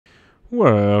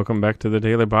Welcome back to the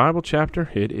Daily Bible Chapter.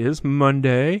 It is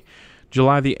Monday,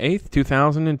 July the 8th,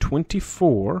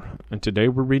 2024, and today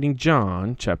we're reading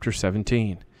John chapter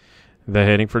 17. The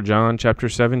heading for John chapter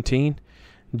 17,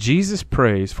 Jesus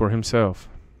prays for himself.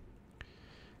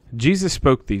 Jesus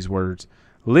spoke these words,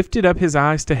 lifted up his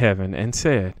eyes to heaven, and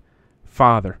said,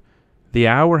 Father, the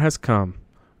hour has come.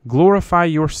 Glorify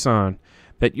your Son,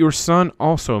 that your Son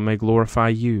also may glorify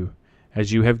you,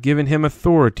 as you have given him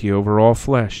authority over all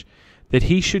flesh, that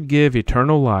he should give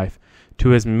eternal life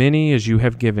to as many as you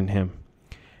have given him.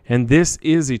 And this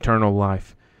is eternal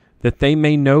life, that they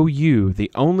may know you, the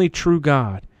only true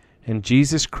God, and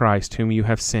Jesus Christ whom you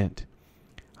have sent.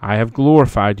 I have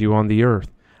glorified you on the earth.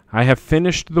 I have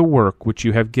finished the work which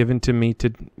you have given me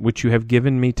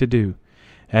to do.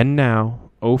 And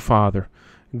now, O Father,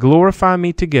 glorify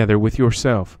me together with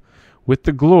yourself, with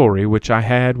the glory which I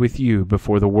had with you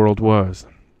before the world was.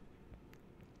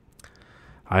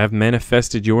 I have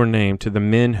manifested your name to the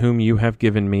men whom you have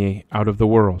given me out of the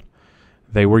world.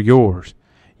 They were yours.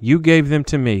 You gave them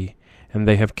to me, and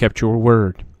they have kept your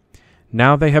word.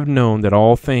 Now they have known that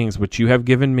all things which you have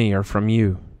given me are from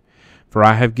you. For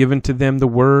I have given to them the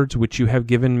words which you have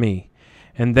given me,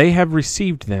 and they have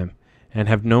received them, and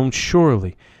have known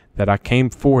surely that I came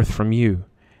forth from you,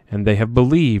 and they have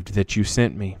believed that you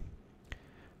sent me.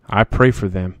 I pray for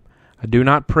them. I do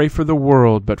not pray for the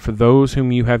world, but for those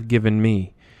whom you have given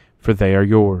me, for they are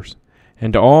yours.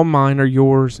 And all mine are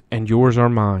yours, and yours are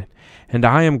mine, and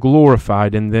I am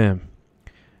glorified in them.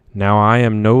 Now I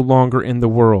am no longer in the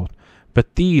world,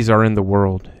 but these are in the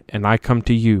world, and I come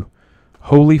to you.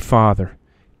 Holy Father,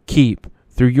 keep,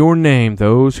 through your name,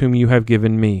 those whom you have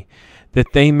given me,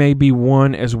 that they may be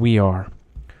one as we are.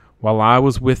 While I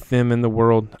was with them in the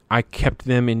world, I kept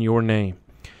them in your name.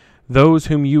 Those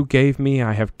whom you gave me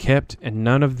I have kept, and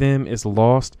none of them is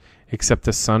lost except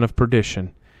the son of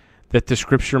perdition, that the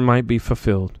scripture might be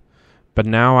fulfilled. But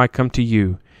now I come to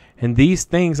you, and these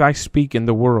things I speak in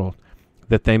the world,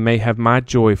 that they may have my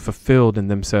joy fulfilled in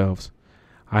themselves.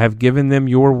 I have given them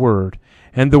your word,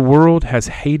 and the world has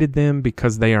hated them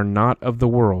because they are not of the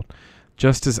world,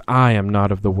 just as I am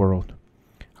not of the world.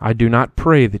 I do not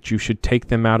pray that you should take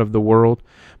them out of the world,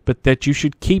 but that you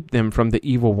should keep them from the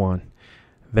evil one.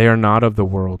 They are not of the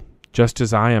world, just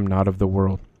as I am not of the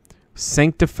world.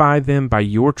 Sanctify them by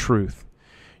your truth.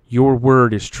 Your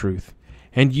word is truth,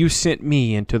 and you sent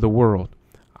me into the world.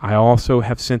 I also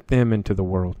have sent them into the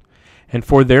world. And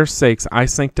for their sakes I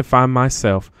sanctify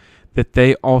myself, that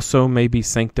they also may be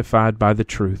sanctified by the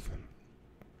truth.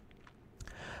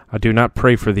 I do not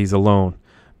pray for these alone,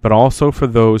 but also for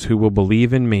those who will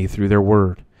believe in me through their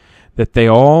word, that they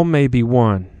all may be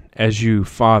one, as you,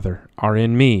 Father, are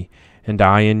in me, and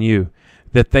I in you,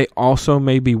 that they also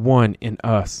may be one in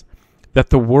us, that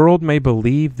the world may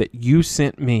believe that you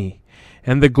sent me,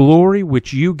 and the glory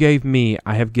which you gave me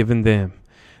I have given them,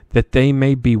 that they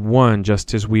may be one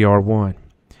just as we are one.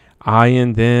 I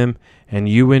in them, and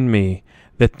you in me,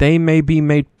 that they may be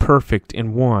made perfect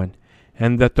in one,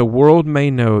 and that the world may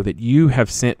know that you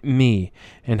have sent me,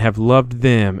 and have loved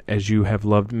them as you have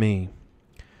loved me.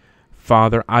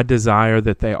 Father, I desire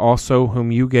that they also whom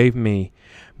you gave me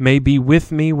may be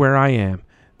with me where I am,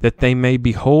 that they may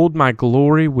behold my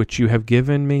glory which you have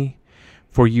given me.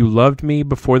 For you loved me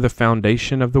before the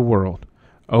foundation of the world.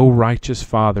 O righteous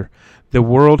Father, the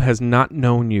world has not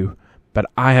known you, but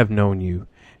I have known you,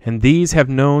 and these have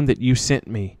known that you sent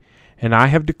me. And I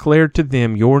have declared to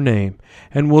them your name,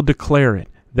 and will declare it,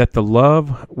 that the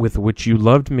love with which you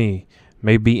loved me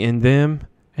may be in them,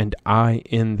 and I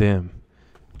in them.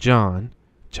 John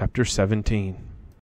chapter 17.